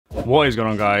What is going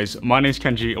on, guys? My name is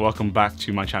Kenji and welcome back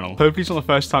to my channel. Hopefully it's not the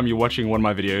first time you're watching one of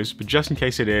my videos, but just in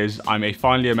case it is, I'm a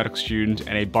final year medical student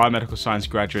and a biomedical science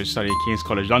graduate studying at King's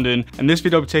College London. In this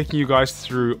video I'll be taking you guys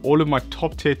through all of my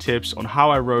top tier tips on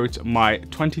how I wrote my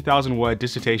 20,000 word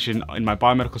dissertation in my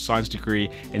biomedical science degree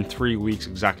in 3 weeks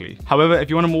exactly. However,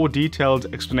 if you want a more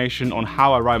detailed explanation on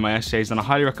how I write my essays, then I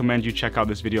highly recommend you check out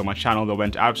this video on my channel that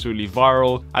went absolutely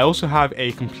viral. I also have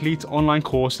a complete online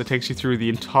course that takes you through the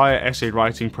entire essay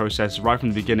writing process right from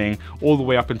the beginning all the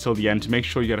way up until the end to make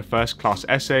sure you get a first class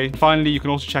essay. Finally, you can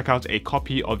also check out a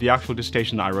copy of the actual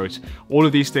dissertation that I wrote. All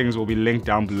of these things will be linked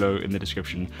down below in the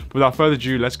description. But without further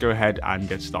ado, let's go ahead and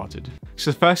get started.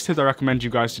 So the first tip I recommend you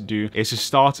guys to do is to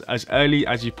start as early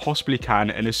as you possibly can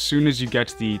and as soon as you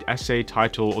get the essay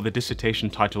title or the dissertation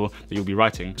title that you'll be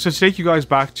writing. So to take you guys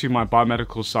back to my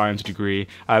biomedical science degree,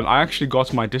 I actually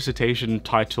got my dissertation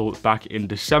title back in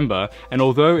December, and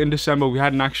although in December we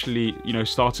hadn't actually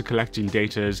started collecting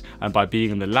data by being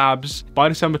in the labs, by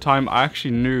December time I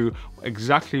actually knew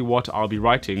exactly what I'll be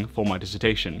writing for my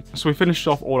dissertation. So we finished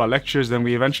off all our lectures, then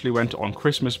we eventually went on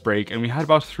Christmas break, and we had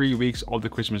about 3 weeks of the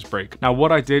Christmas break. Now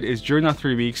what I did is during that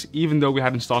 3 weeks, even though we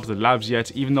hadn't started the labs yet,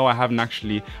 even though I haven't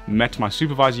actually met my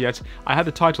supervisor yet, I had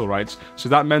the title right, so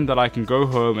that meant that I can go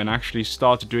home and actually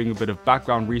start doing a bit of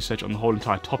background research on the whole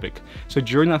entire topic. So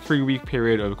during that 3-week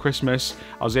period over Christmas,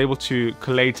 I was able to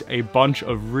collate a bunch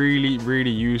of really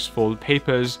useful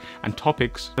papers and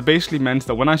topics that basically meant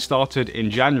that when I started in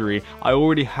January, I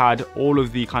already had all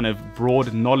of the kind of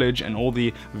broad knowledge and all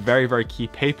the very key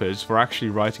papers for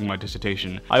actually writing my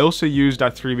dissertation. I also used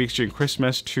that 3 weeks during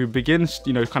Christmas to begin,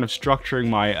 kind of structuring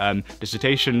my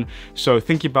dissertation. So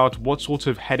thinking about what sort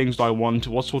of headings do I want,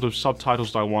 what sort of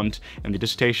subtitles do I want in the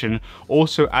dissertation,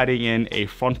 also adding in a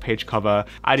front page cover,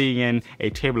 adding in a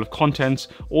table of contents.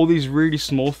 All these really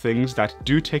small things that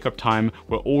do take up time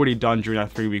were already done during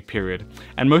that 3-week period.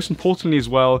 And most importantly as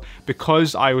well,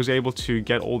 because I was able to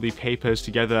get all the papers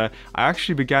together, I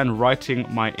actually began writing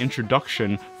my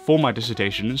introduction for my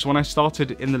dissertation. So when I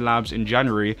started in the labs in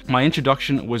January, my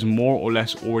introduction was more or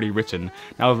less already written.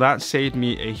 Now that saved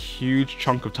me a huge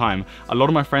chunk of time. A lot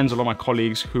of my friends, a lot of my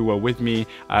colleagues who were with me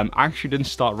actually didn't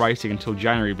start writing until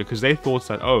January because they thought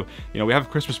that, oh, we have a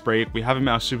Christmas break, we haven't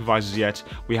met our supervisors yet,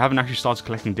 we haven't actually started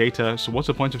collecting data, so what's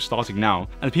the point of starting now?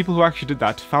 And the people who actually did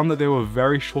that found that they were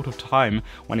very short of time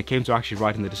when it came to actually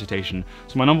writing the dissertation.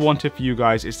 So my number one tip for you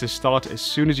guys is to start as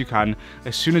soon as you can.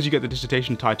 As soon as you get the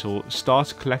dissertation title,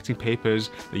 start collecting papers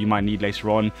that you might need later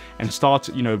on and start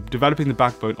developing the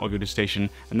backbone of your dissertation,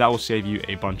 and that will save you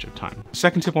a bunch of time. The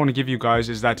second tip I want to give you guys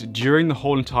is that during the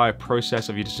whole entire process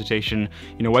of your dissertation,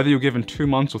 whether you're given 2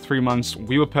 months or 3 months,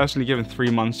 we were personally given 3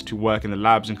 months to work in the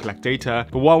labs and collect data.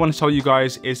 But what I want to tell you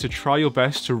guys is to try your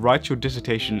best to write your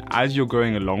dissertation as you're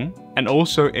going along, and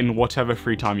also in whatever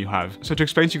free time you have. So to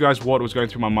explain to you guys what was going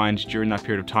through my mind during that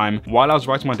period of time, while I was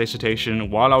writing my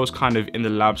dissertation, while I was kind of in the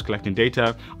labs collecting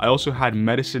data, I also had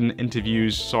medicine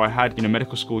interviews. So I had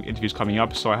medical school interviews coming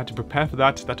up, so I had to prepare for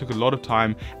that. That took a lot of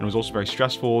time and was also very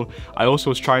stressful. I also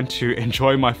was trying to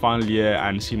enjoy my final year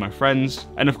and see my friends,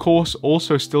 and of course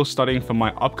also still studying for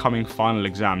my upcoming final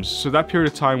exams. So that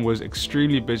period of time was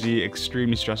extremely busy,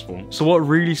 extremely stressful. So what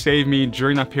really saved me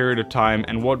during that period of time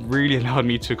and what really allowed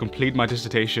me to complete my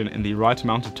dissertation in the right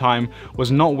amount of time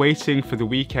was not waiting for the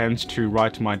weekends to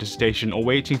write my dissertation or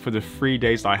waiting for the free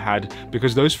days that I had,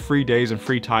 because those free days and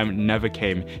free time never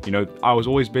came. I was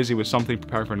always busy with something,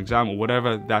 preparing for an exam or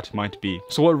whatever that might be.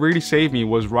 So what really saved me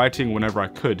was writing whenever I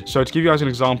could. So to give you guys an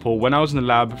example, when I was in the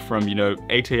lab from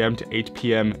 8 AM to 8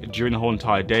 PM during the whole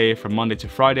entire day from Monday to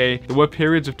Friday, there were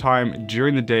periods of time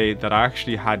during the day that I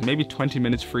actually had maybe 20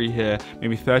 minutes free here,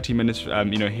 maybe 30 minutes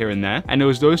here and there, and it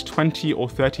was those 20 or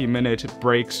 30-minute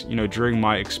breaks during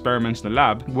my experiments in the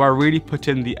lab where I really put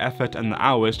in the effort and the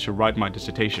hours to write my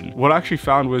dissertation. What I actually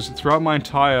found was throughout my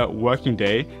entire working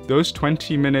day, those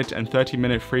 20-minute and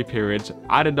 30-minute free periods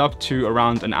added up to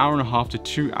around an hour and a half to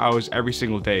 2 hours every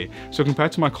single day. So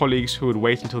compared to my colleagues who would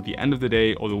wait until the end of the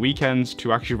day or the weekends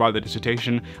to actually write the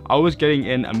dissertation, I was getting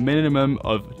in a minimum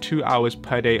of 2 hours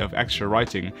per day of extra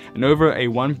writing. And over a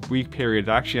 1 week period,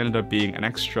 that actually ended up being an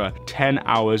extra 10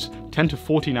 hours, 10 to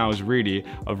 14 hours really,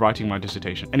 of writing my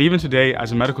dissertation. And even today,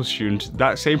 as a medical student,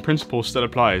 that same principle still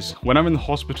applies. When I'm in the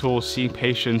hospital seeing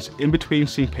patients, in between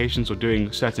seeing patients or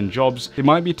doing certain jobs, there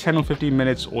might be 10 or 15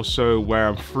 minutes or so where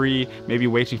I'm free, maybe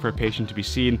waiting for a patient to be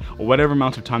seen, or whatever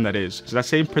amount of time that is. So that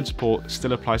same principle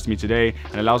still applies to me today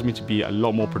and allows me to be a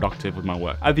lot more productive with my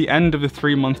work. At the end of the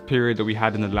 3-month period that we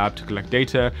had in the lab to collect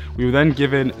data, we were then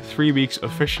given 3 weeks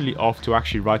officially off to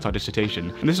actually write our dissertation.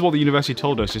 And this is what the university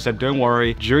told us. They said, don't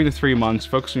worry, during the 3 months,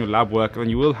 focus on your lab work, and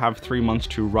you will still have 3 months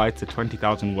to write the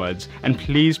 20,000 words. And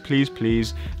please, please,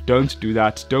 please don't do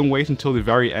that. Don't wait until the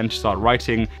very end to start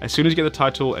writing. As soon as you get the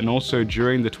title, and also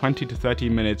during the 20 to 30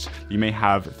 minutes you may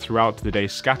have throughout the day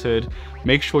scattered,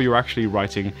 make sure you're actually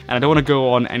writing. And I don't want to go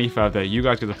on any further. You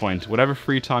guys get the point. Whatever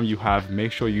free time you have,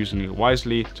 make sure you're using it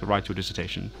wisely to write your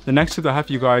dissertation. The next tip I have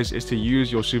for you guys is to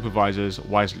use your supervisors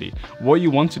wisely. What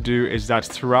you want to do is that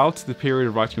throughout the period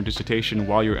of writing your dissertation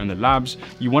while you're in the labs,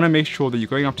 you want to make sure that you're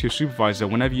going up to your supervisor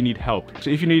whenever you need help. So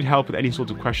if you need help with any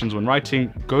sort of questions when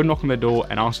writing, go knock on their door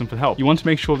and ask them for help. You want to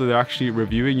make sure that they're actually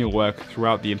reviewing your work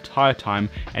throughout the entire time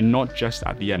and not just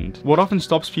at the end. What often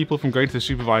stops people from going to the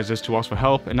supervisors to ask for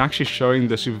help and actually showing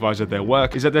the supervisor their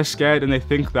work is that they're scared and they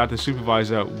think that the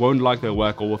supervisor won't like their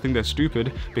work or will think they're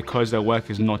stupid because their work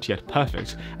is not yet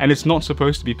perfect. And it's not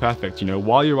supposed to be perfect. You know,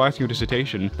 while you're writing your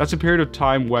dissertation, that's a period of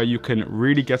time where you can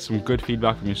really get some good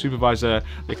feedback from your supervisor.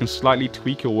 They can slightly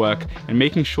tweak your work and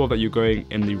making sure that you're going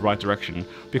in the right direction.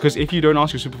 Because if you don't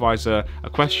ask your supervisor a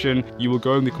question, you will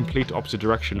go in the complete opposite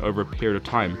direction over a period of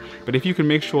time. But if you can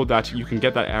make sure that you can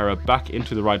get that error back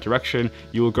into the right direction,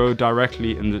 you will go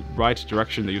directly in the right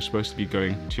direction that you're supposed to be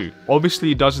going to.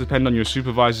 Obviously, it does depend on your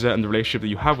supervisor and the relationship that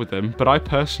you have with them, but I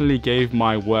personally gave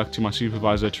my work to my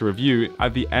supervisor to review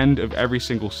at the end of every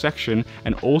single section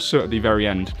and also at the very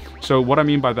end. So what I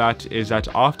mean by that is that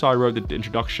after I wrote the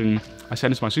introduction, I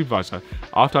sent it to my supervisor.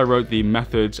 After I wrote the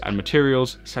methods and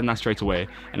materials, send that straight away.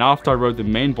 And after I wrote the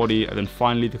main body and then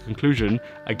finally the conclusion,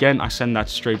 again, I send that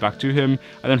straight back to him.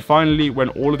 And then finally, when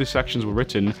all of the sections were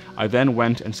written, I then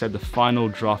went and sent the final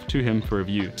draft to him for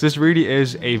review. So this really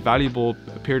is a valuable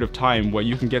period of time where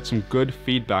you can get some good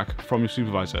feedback from your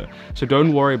supervisor. So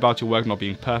don't worry about your work not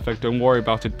being perfect. Don't worry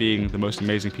about it being the most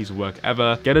amazing piece of work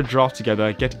ever. Get a draft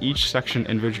together, get each section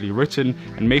individually written,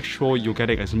 and make sure you're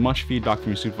getting as much feedback from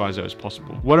your supervisor as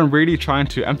possible. What I'm really trying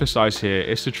to emphasize here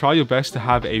is to try your best to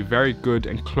have a very good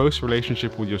and close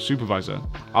relationship with your supervisor.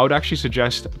 I would actually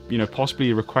suggest,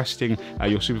 possibly requesting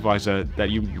your supervisor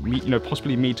that you meet,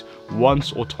 possibly meet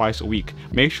once or twice a week.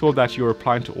 Make sure that you're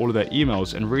replying to all of their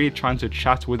emails and really trying to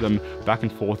chat with them back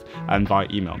and forth and via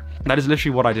email. That is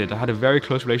literally what I did. I had a very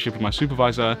close relationship with my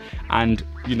supervisor, and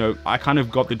I kind of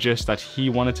got the gist that he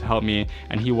wanted to help me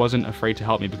and he wasn't afraid to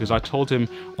help me, because I told him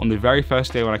on the very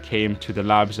first day when I came to the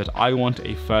labs that I want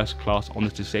a first class on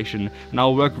this dissertation and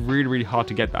I'll work really, really hard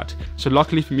to get that. So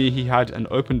luckily for me, he had an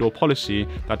open door policy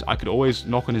that I could always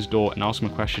knock on his door and ask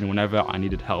him a question whenever I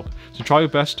needed help. So try your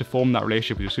best to form that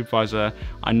relationship with your supervisor.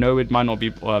 I know it might not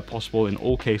be possible in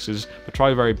all cases, but try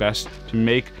your very best to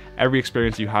make every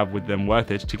experience you have with them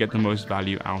worth it to get the most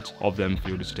value out of them for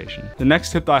your dissertation. The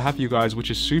next tip that I have for you guys,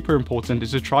 which is super important,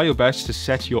 is to try your best to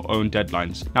set your own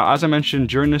deadlines. Now, as I mentioned,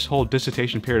 during this whole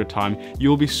dissertation period of time,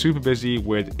 you'll be super busy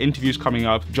with interviews coming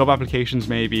up, job applications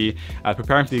maybe,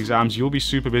 preparing for the exams. You'll be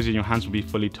super busy and your hands will be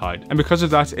fully tied. And because of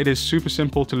that, it is super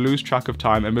simple to lose track of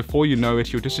time, and before you know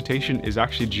it, your dissertation is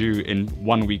actually due in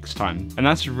 1 week's time. And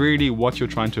that's really what you're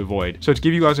trying to avoid. So to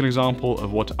give you guys an example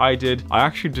of what I did, I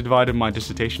actually divided my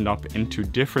dissertation up into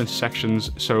different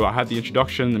sections. So I had the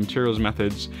introduction, the materials,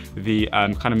 methods, the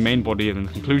kind of main body, and then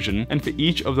the conclusion. And for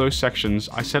each of those sections,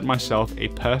 I set myself a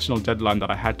personal deadline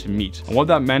that I had to meet. And what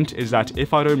that meant is that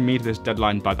if I don't meet this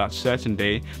deadline by that certain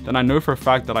day, then I know for a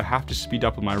fact that I have to speed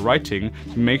up with my writing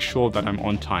to make sure that I'm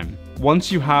on time.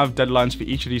 Once you have deadlines for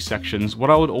each of these sections,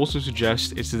 what I would also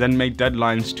suggest is to then make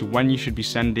deadlines to when you should be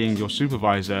sending your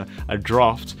supervisor a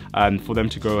draft for them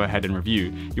to go ahead and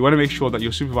review. You want to make sure that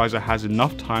your supervisor has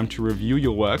enough time to review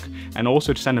your work and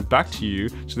also to send it back to you,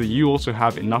 so that you also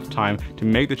have enough time to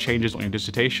make the changes on your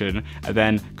dissertation and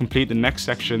then complete the next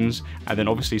sections and then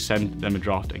obviously send them a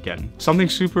draft again. Something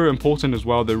super important as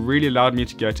well that really allowed me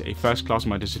to get a first class in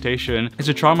my dissertation is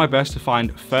to try my best to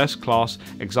find first class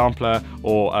exemplar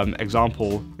or exemplar,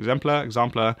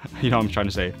 you know what I'm trying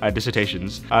to say,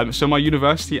 dissertations. So my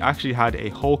university actually had a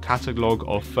whole catalog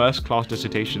of first class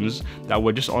dissertations that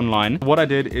were just online. What I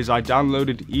did is I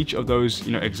downloaded each of those,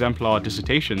 exemplar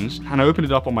dissertations, and I opened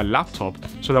it up on my laptop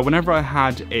so that whenever I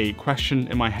had a question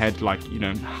in my head, like,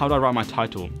 how do I write my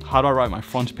title? How do I write my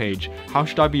front page? How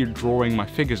should I be drawing my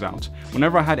figures out?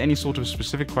 Whenever I had any sort of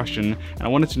specific question and I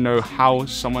wanted to know how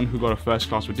someone who got a first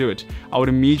class would do it, I would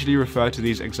immediately refer to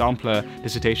these exemplar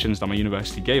dissertations dissertations that my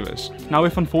university gave us. Now,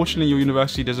 if unfortunately your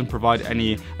university doesn't provide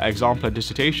any exemplar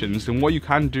dissertations, then what you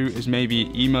can do is maybe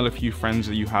email a few friends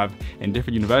that you have in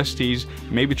different universities,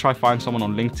 maybe try find someone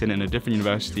on LinkedIn in a different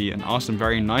university and ask them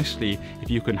very nicely if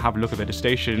you can have a look at their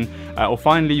dissertation. Or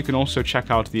finally, you can also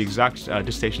check out the exact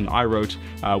dissertation I wrote,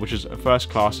 which is first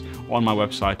class, on my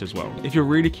website as well. If you're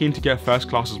really keen to get first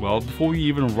class as well, before you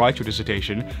even write your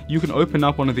dissertation, you can open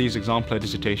up one of these exemplar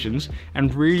dissertations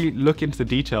and really look into the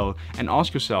detail and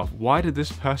ask yourself, why did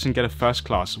this person get a first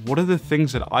class? What are the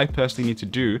things that I personally need to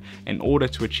do in order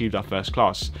to achieve that first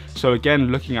class? So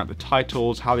again, looking at the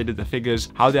titles, how they did the figures,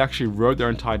 how they actually wrote their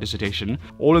entire dissertation,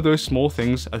 all of those small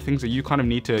things are things that you kind of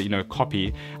need to,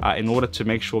 copy in order to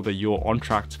make sure that you're on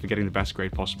track for getting the best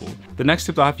grade possible. The next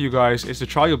tip that I have for you guys is to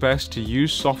try your best to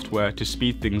use software to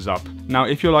speed things up. Now,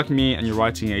 if you're like me and you're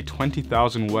writing a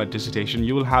 20,000 word dissertation,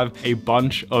 you will have a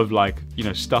bunch of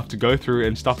stuff to go through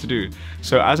and stuff to do.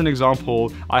 So as an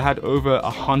example, I had over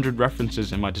 100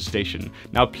 references in my dissertation.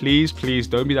 Now, please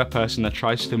don't be that person that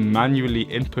tries to manually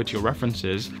input your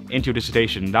references into your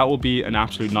dissertation. That will be an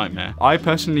absolute nightmare. I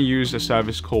personally use a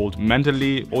service called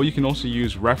Mendeley, or you can also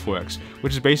use RefWorks,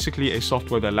 which is basically a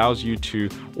software that allows you to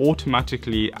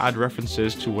automatically add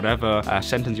references to whatever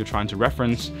sentence you're trying to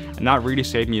reference, and that really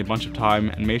saved me a bunch of time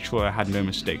and made sure I had no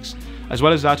mistakes. As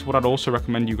well as that, what I'd also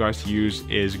recommend you guys to use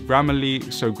is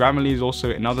Grammarly. So Grammarly is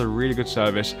also another really good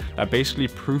service that basically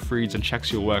proofreads and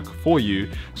checks your work for you,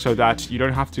 so that you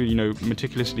don't have to,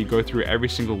 meticulously go through every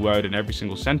single word and every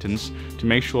single sentence to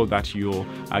make sure that you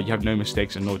have no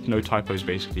mistakes and no typos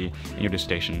basically in your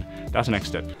dissertation. That's the next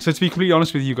step. So to be completely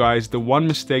honest with you guys, the one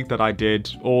mistake that I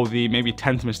did, or the maybe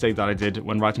 10th mistake that I did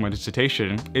when writing my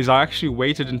dissertation, is I actually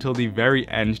waited until the very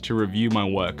end to review my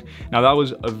work. Now, that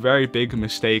was a very big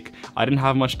mistake. I didn't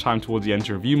have much time towards the end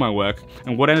to review my work,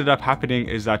 and what ended up happening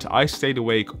is that I stayed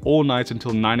awake all night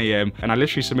until 9 AM, and I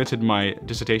literally submitted my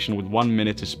dissertation with 1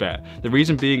 minute to spare. The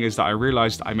reason being is that I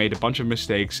realized I made a bunch of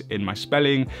mistakes in my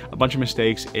spelling, a bunch of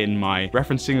mistakes in my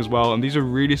referencing as well, and these are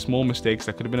really small mistakes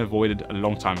that could have been avoided a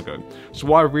long time ago. So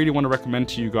what I really want to recommend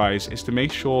to you guys is to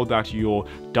make sure that you're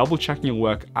double checking your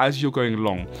work as you're going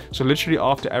along. So literally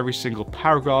after every single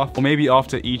paragraph, or maybe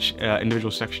after each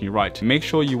individual section you write, make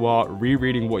sure you are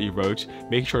rereading what you wrote,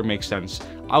 make sure it makes sense.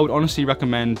 I would honestly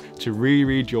recommend to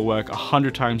reread your work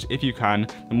 100 times if you can.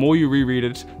 The more you reread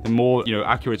it, the more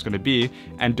accurate it's going to be,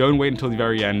 and don't wait until the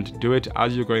very end. Do it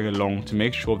as you're going along to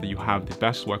make sure that you have the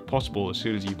best work possible as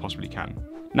soon as you possibly can.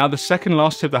 Now, the second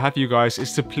last tip that I have for you guys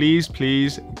is to please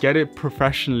get it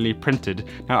professionally printed.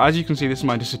 Now, as you can see, this is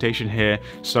my dissertation here,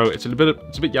 so it's a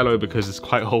bit yellow because it's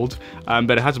quite old,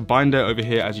 but it has a binder over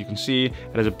here, as you can see.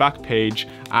 It has a back page,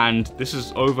 and this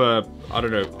is over, I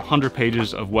don't know, 100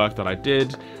 pages of work that I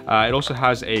did. It also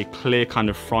has a clear kind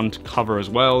of front cover as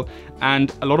well,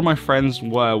 and a lot of my friends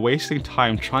were wasting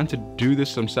time trying to do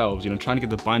this themselves, trying to get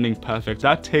the binding perfect.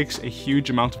 That takes a huge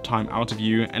amount of time out of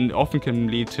you and often can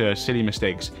lead to silly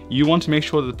mistakes. You want to make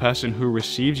sure that the person who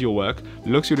receives your work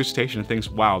looks at your dissertation and thinks,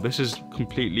 wow, this is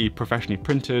completely professionally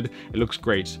printed, it looks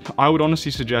great. I would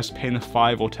honestly suggest paying the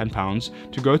 £5 or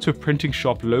 £10 to go to a printing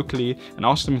shop locally and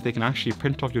ask them if they can actually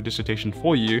print off your dissertation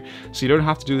for you, so you don't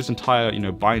have to do this entire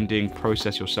binding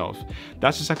process yourself.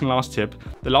 That's the second last tip.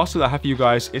 The last tip that I have for you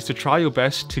guys is to try your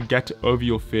best to get over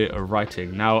your fear of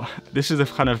writing. Now, this is the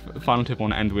kind of final tip I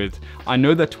want to end with. I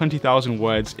know that 20,000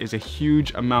 words is a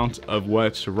huge amount of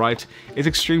words to write. It's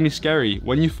extremely scary.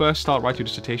 When you first start writing your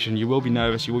dissertation, you will be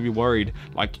nervous, you will be worried.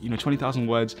 20,000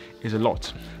 words is a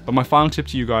lot. But my final tip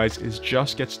to you guys is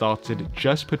just get started,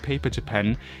 just put paper to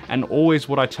pen, and always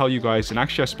what I tell you guys, and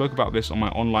actually I spoke about this on my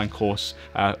online course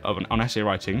on essay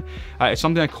writing, it's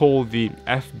something I call the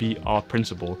FBR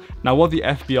principle. Now, what the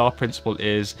FBR principle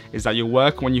is that your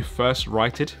work, when you first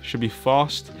write it, should be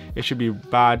fast, it should be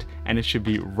bad, and it should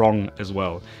be wrong as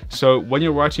well. So when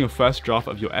you're writing your first draft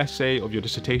of your essay, of your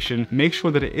dissertation, make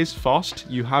sure that it is fast,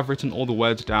 you have written all the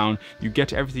words down, you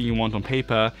get everything you want on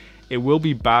paper. It will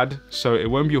be bad, so it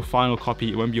won't be your final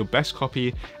copy, it won't be your best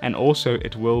copy, and also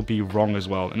it will be wrong as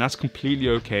well, and that's completely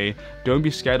okay. Don't be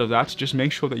scared of that. Just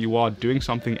make sure that you are doing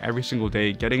something every single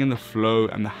day, getting in the flow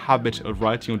and the habit of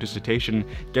writing your dissertation.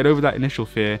 Get over that initial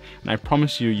fear, and I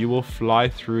promise you, you will fly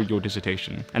through your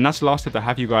dissertation. And that's the last tip I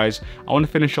have, you guys. I want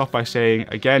to finish off by saying,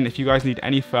 again, if you guys need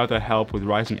any further help with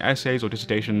writing essays or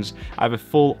dissertations, I have a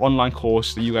full online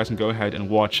course that you guys can go ahead and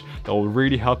watch that will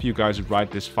really help you guys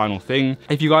write this final thing.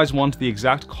 If you guys want want the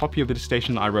exact copy of the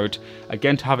dissertation that I wrote,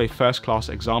 again to have a first-class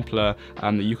exemplar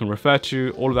that you can refer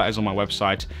to, all of that is on my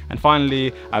website. And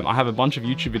finally, I have a bunch of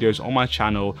YouTube videos on my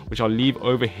channel which I'll leave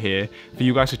over here for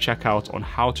you guys to check out on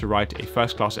how to write a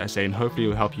first-class essay, and hopefully it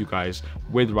will help you guys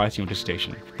with writing your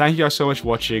dissertation. Thank you guys so much for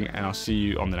watching, and I'll see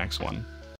you on the next one.